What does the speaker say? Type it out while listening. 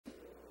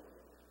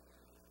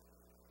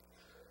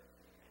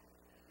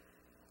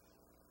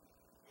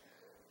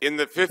In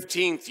the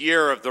 15th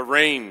year of the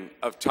reign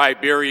of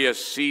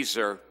Tiberius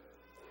Caesar,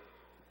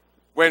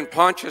 when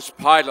Pontius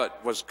Pilate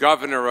was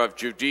governor of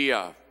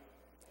Judea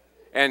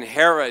and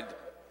Herod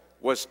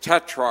was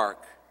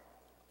tetrarch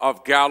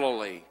of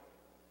Galilee,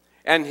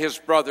 and his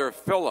brother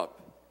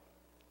Philip,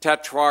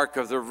 tetrarch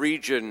of the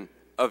region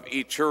of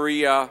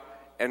Iturea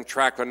and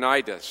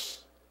Trachonitis,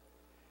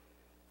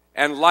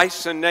 and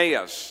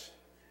Lysanias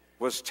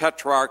was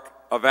tetrarch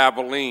of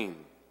Abilene,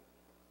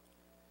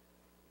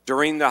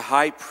 during the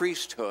high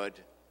priesthood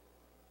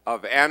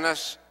of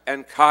Annas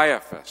and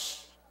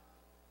Caiaphas,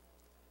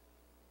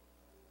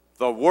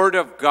 the word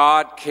of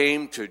God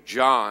came to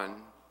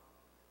John,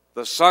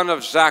 the son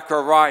of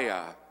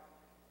Zechariah,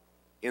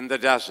 in the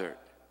desert.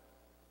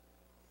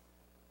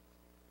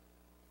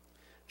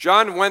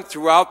 John went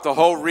throughout the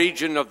whole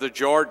region of the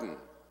Jordan,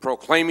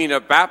 proclaiming a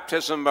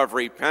baptism of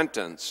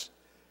repentance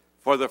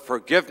for the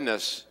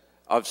forgiveness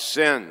of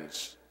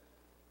sins,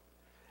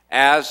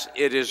 as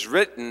it is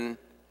written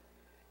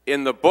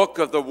in the book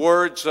of the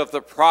words of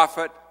the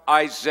prophet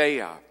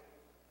Isaiah.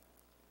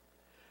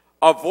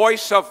 A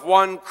voice of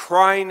one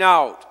crying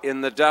out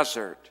in the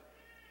desert,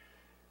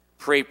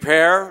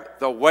 prepare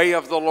the way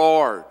of the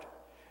Lord,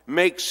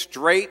 make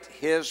straight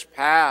his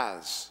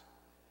paths.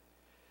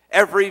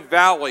 Every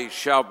valley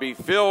shall be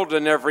filled,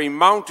 and every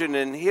mountain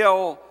and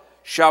hill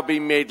shall be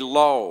made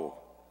low.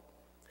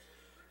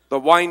 The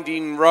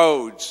winding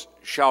roads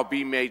shall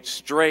be made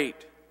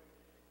straight,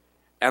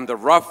 and the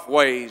rough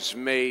ways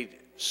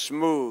made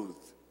smooth,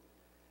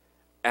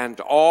 and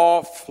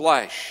all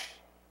flesh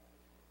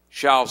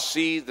shall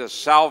see the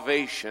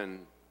salvation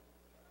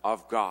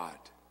of God.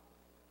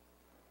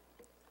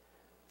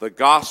 The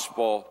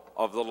gospel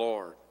of the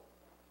Lord.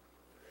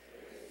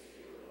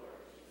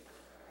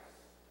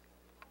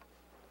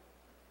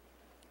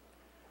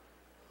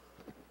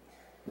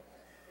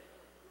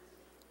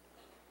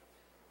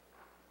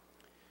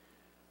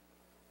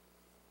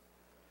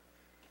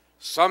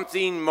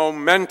 Something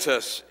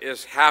momentous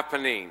is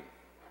happening.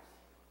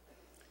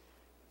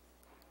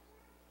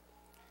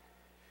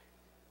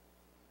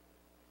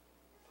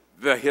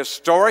 The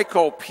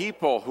historical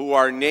people who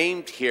are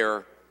named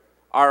here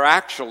are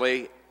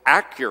actually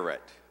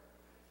accurate.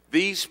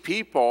 These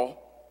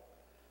people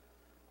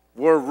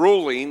were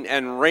ruling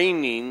and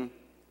reigning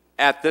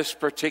at this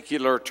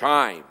particular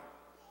time.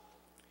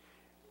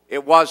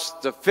 It was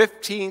the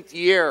 15th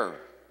year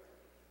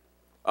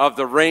of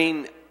the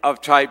reign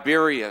of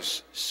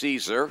Tiberius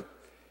Caesar.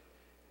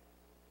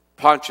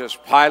 Pontius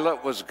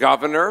Pilate was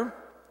governor,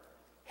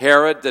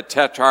 Herod the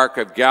tetrarch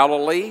of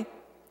Galilee,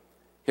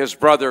 his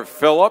brother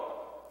Philip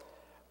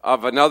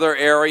of another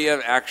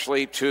area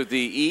actually to the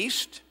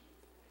east,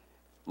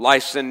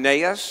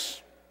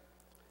 Lysanias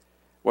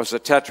was the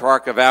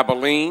tetrarch of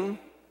Abilene,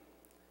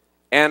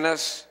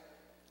 Annas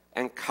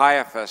and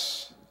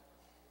Caiaphas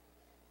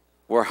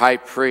were high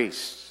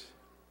priests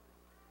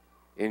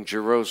in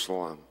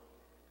Jerusalem.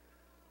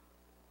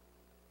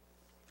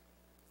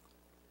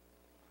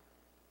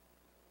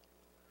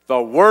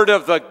 The word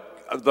of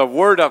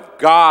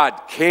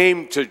God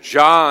came to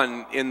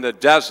John in the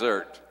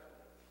desert.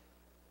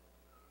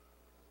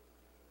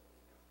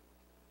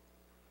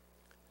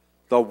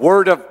 The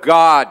word of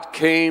God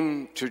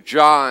came to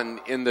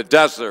John in the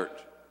desert.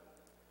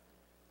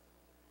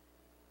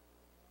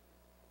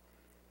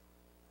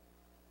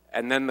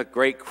 And then the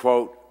great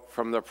quote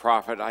from the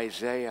prophet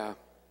Isaiah.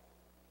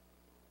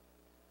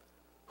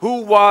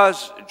 Who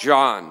was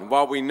John?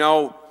 Well, we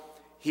know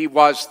he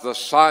was the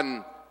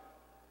son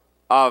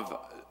of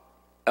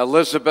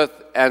Elizabeth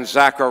and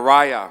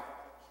Zechariah.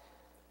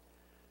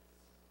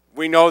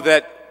 We know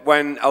that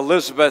when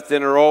Elizabeth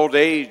in her old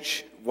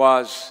age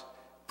was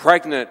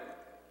pregnant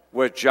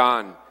with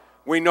John,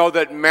 we know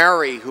that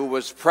Mary, who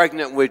was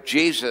pregnant with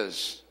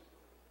Jesus,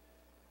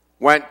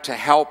 went to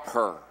help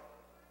her.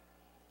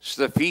 It's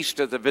the feast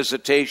of the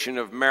visitation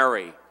of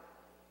Mary.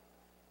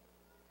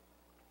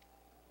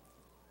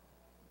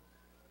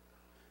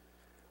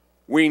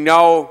 We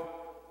know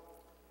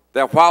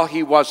that while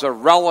he was a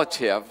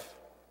relative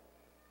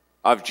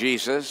of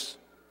Jesus,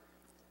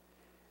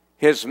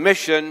 his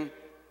mission,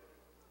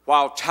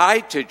 while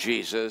tied to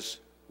Jesus,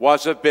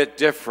 was a bit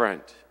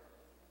different.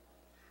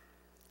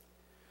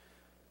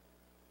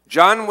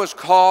 John was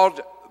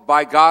called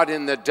by God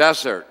in the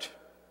desert,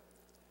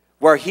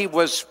 where he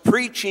was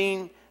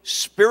preaching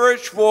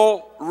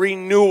spiritual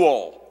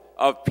renewal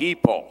of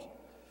people.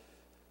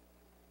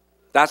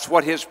 That's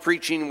what his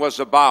preaching was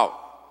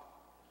about.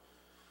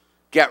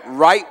 Get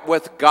right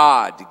with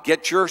God.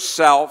 Get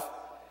yourself.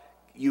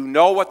 You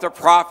know what the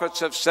prophets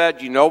have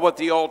said. You know what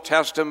the Old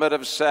Testament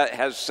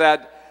has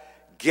said.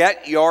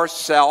 Get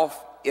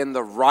yourself in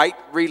the right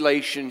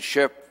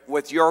relationship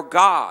with your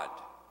God.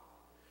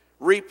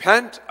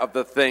 Repent of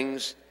the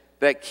things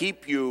that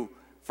keep you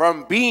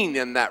from being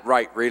in that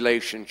right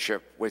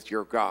relationship with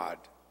your God.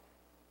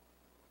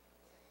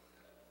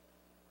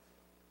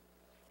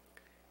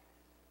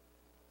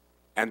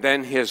 And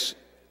then his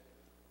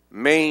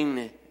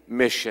main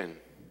mission.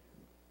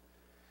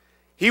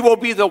 He will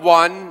be the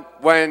one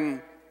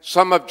when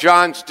some of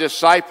John's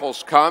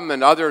disciples come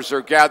and others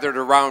are gathered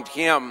around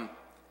him,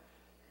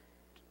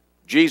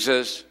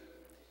 Jesus,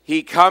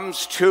 he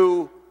comes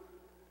to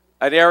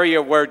an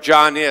area where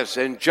John is,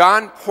 and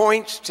John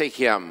points to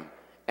him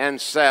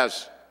and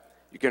says,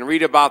 you can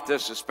read about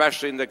this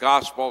especially in the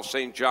Gospel of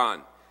St.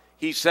 John.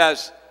 He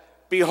says,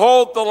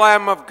 "Behold the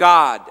Lamb of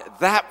God,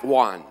 that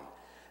one.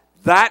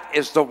 That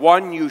is the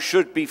one you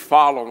should be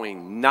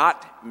following,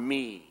 not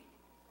me."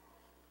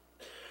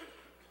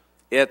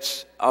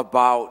 It's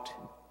about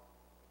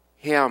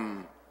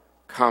him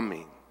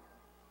coming.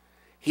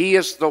 He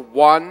is the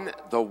one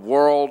the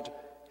world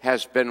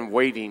has been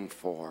waiting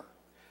for.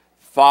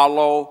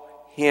 Follow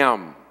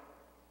him.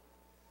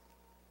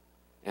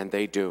 And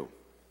they do.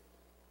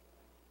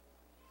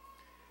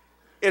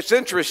 It's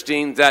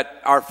interesting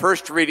that our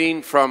first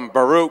reading from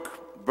Baruch,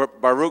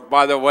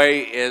 by the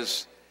way,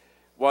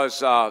 was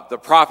the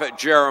prophet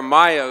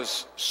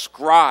Jeremiah's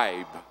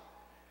scribe,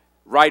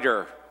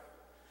 writer,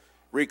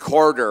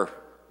 recorder,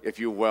 if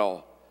you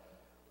will,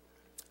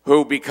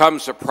 who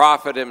becomes a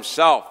prophet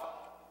himself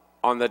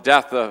on the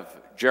death of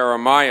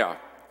Jeremiah.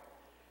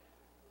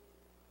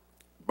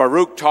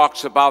 Baruch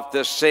talks about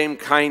this same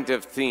kind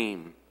of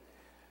theme.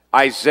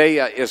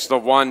 Isaiah is the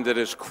one that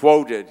is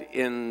quoted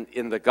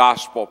in the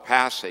gospel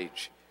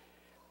passage.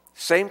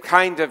 Same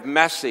kind of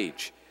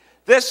message.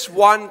 This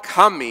one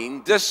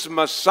coming, this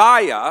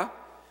Messiah,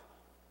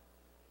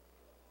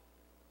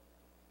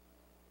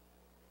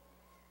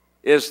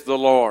 is the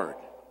Lord.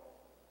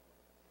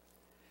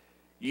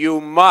 You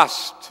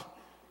must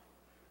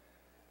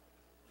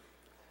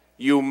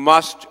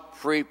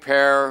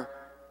prepare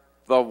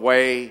the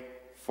way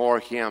for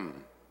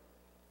him.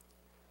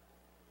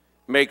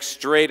 Make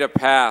straight a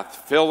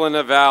path, fill in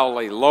a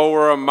valley,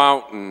 lower a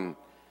mountain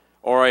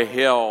or a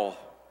hill.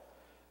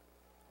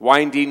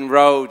 Winding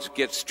roads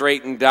get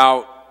straightened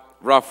out,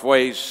 rough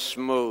ways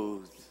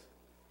smooth.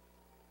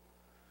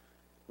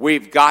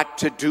 We've got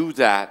to do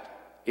that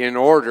in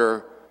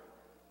order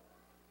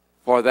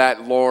for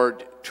that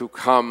Lord to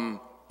come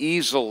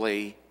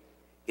easily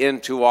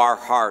into our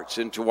hearts,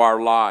 into our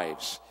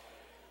lives.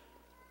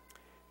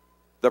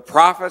 The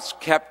prophets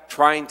kept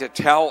trying to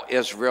tell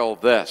Israel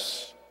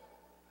this.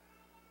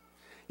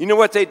 You know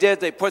what they did?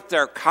 They put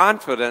their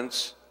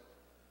confidence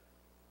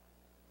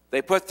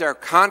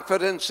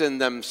in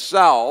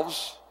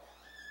themselves.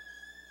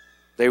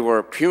 They were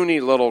a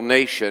puny little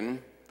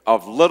nation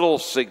of little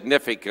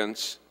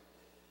significance.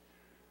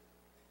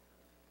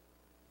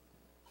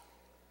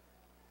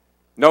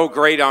 No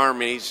great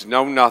armies,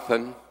 no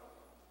nothing.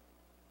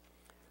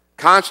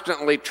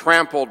 Constantly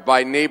trampled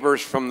by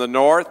neighbors from the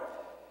north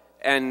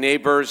and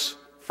neighbors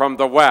from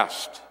the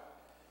west,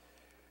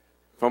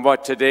 from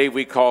what today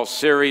we call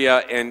Syria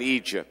and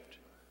Egypt.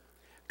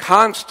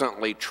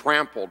 Constantly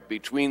trampled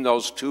between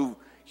those two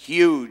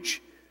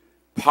huge,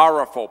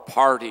 powerful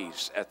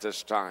parties at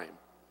this time.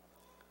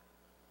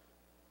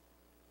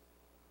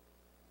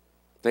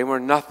 They were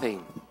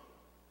nothing.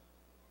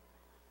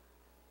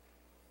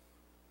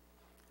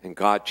 And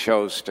God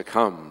chose to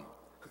come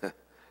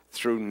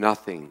through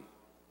nothing.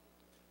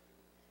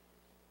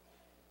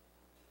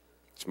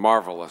 It's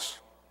marvelous.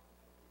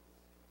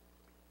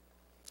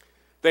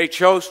 They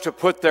chose to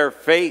put their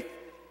faith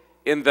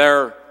in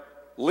their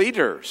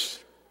leaders.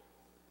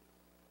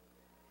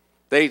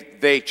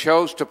 They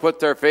chose to put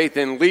their faith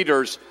in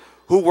leaders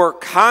who were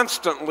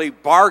constantly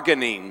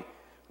bargaining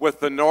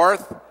with the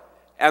North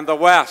and the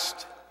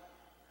West.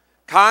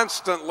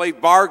 Constantly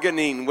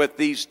bargaining with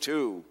these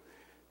two.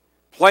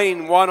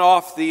 Playing one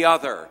off the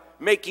other.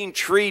 Making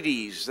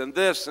treaties and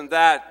this and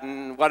that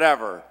and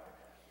whatever.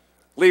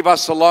 Leave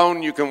us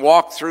alone, you can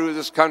walk through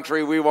this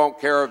country, we won't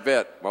care a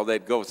bit. Well,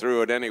 they'd go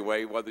through it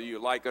anyway, whether you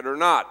like it or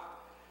not.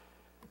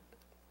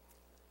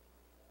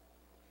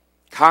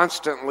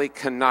 Constantly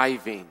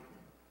conniving.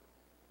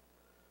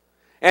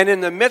 And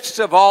in the midst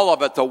of all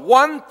of it, the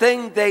one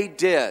thing they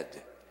did,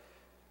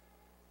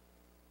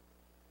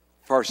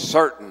 for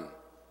certain,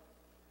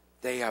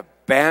 they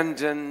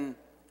abandoned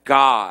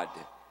God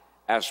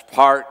as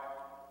part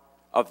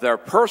of their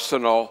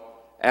personal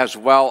as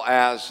well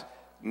as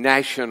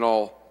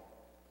national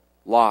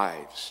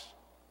lives.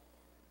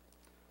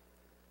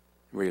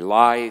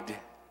 Relied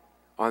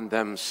on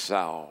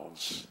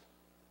themselves.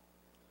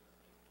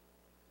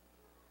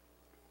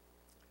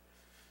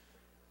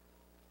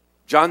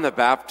 John the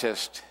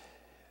Baptist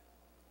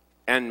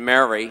and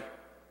Mary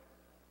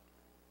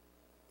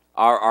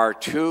are our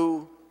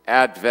two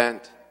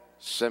Advent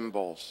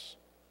symbols.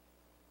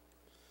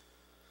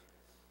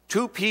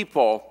 Two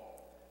people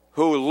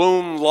who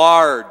loom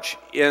large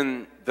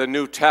in the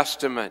New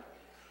Testament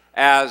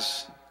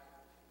as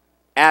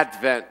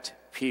Advent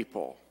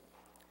people.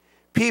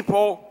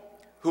 People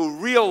who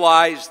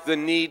realize the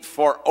need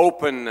for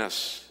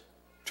openness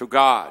to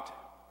God.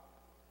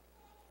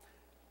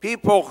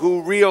 People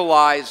who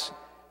realize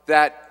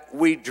that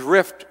we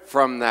drift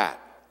from that.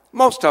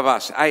 Most of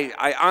us,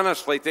 I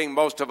honestly think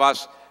most of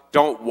us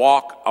don't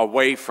walk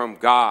away from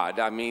God.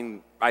 I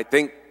mean, I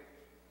think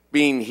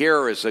being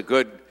here is a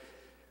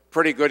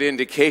pretty good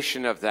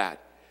indication of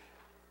that.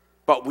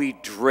 but we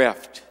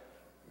drift.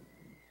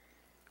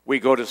 We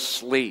go to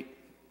sleep.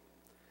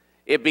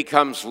 It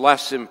becomes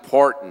less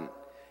important.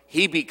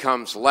 He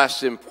becomes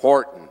less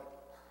important.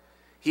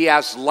 He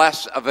has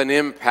less of an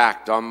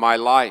impact on my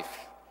life.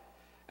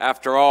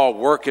 After all,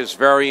 work is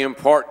very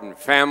important.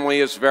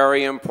 Family is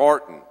very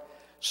important.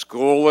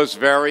 School is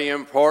very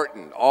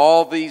important.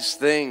 All these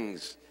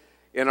things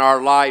in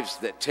our lives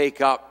that take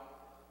up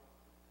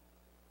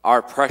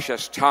our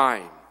precious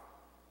time.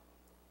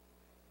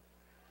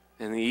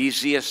 And the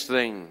easiest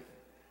thing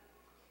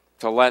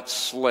to let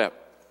slip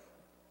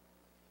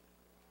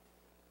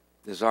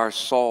is our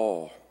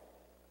soul.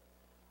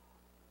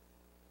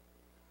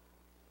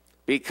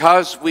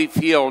 Because we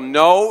feel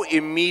no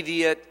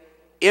immediate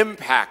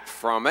impact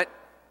from it,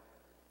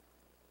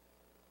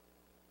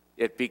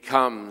 it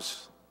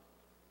becomes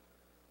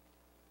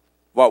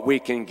what we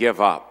can give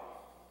up.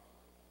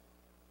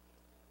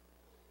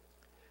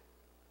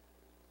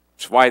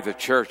 It's why the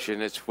church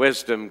in its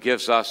wisdom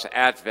gives us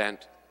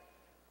Advent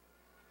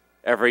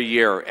every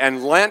year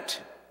and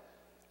Lent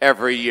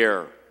every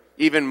year,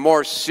 even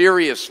more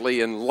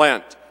seriously in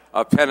Lent,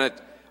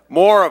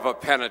 more of a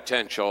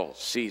penitential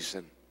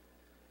season.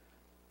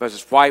 But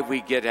it's why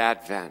we get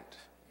Advent.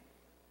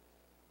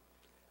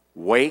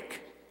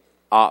 Wake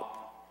up.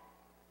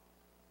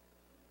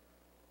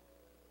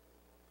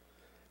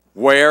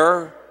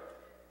 Where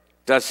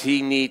does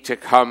he need to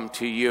come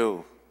to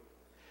you?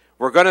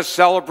 We're going to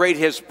celebrate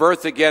his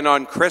birth again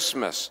on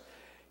Christmas.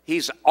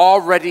 He's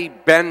already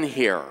been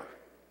here.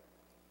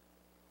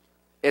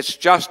 It's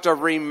just a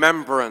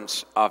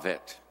remembrance of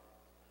it.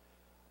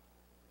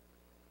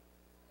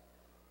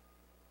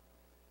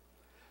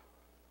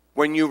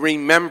 When you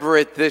remember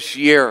it this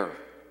year,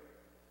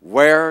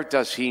 where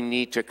does he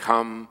need to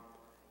come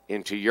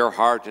into your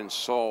heart and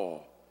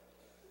soul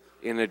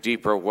in a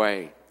deeper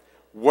way?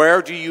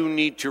 Where do you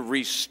need to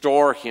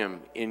restore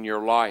him in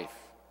your life?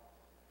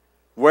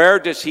 Where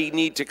does he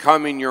need to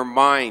come in your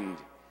mind,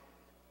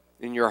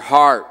 in your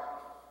heart?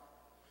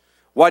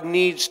 What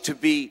needs to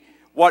be,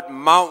 what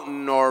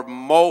mountain or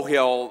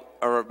molehill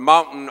or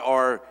mountain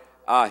or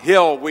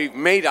hill we've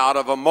made out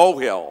of a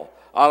molehill,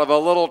 out of a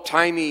little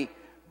tiny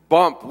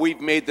bump,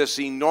 we've made this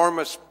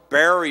enormous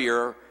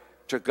barrier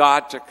to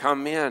God to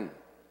come in.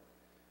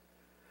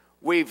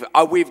 We've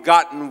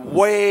gotten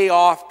way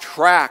off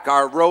track.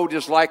 Our road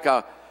is like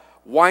a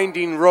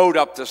winding road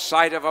up the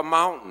side of a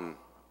mountain,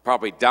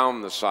 probably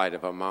down the side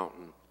of a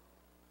mountain.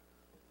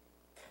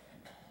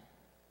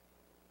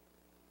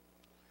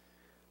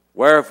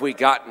 Where have we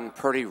gotten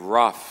pretty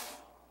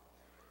rough?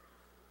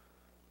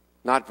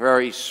 Not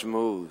very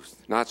smooth,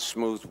 not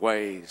smooth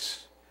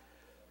ways.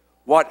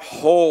 What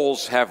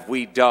holes have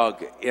we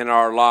dug in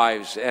our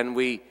lives, and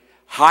we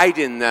hide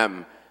in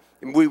them?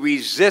 We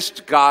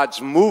resist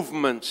God's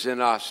movements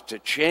in us to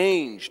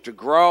change, to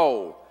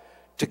grow,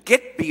 to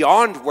get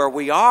beyond where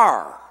we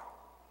are.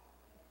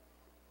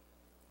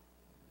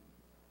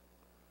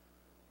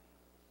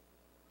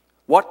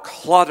 What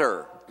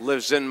clutter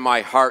lives in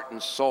my heart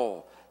and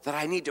soul that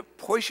I need to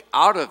push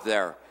out of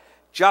there?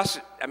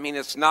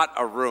 It's not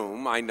a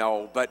room, I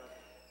know, but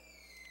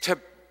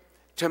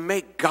to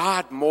make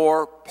God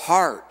more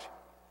part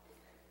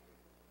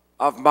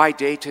of my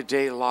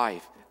day-to-day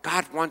life.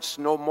 God wants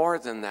no more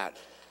than that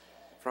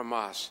from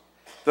us.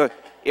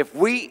 If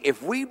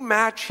we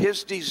match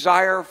his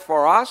desire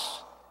for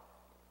us,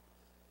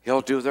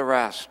 he'll do the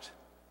rest.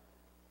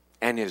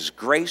 And his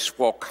grace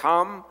will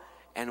come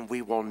and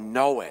we will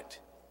know it.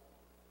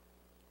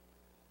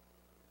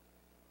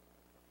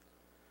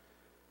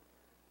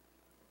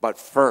 But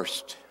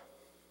first,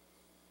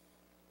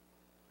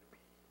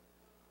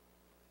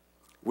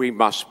 we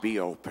must be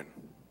open.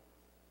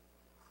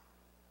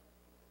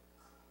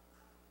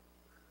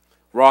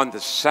 We're on the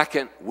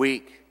second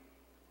week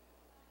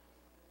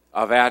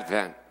of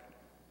Advent.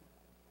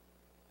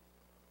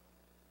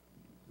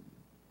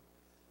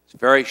 It's a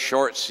very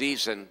short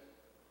season.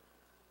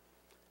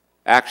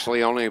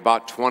 Actually, only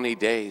about 20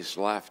 days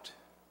left.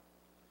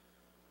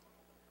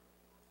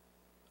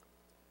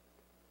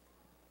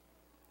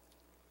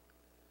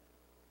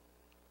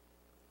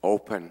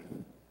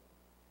 Open.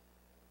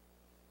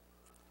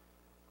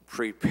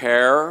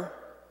 Prepare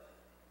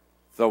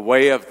the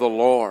way of the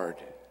Lord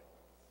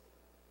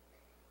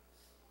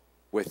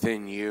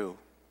within you.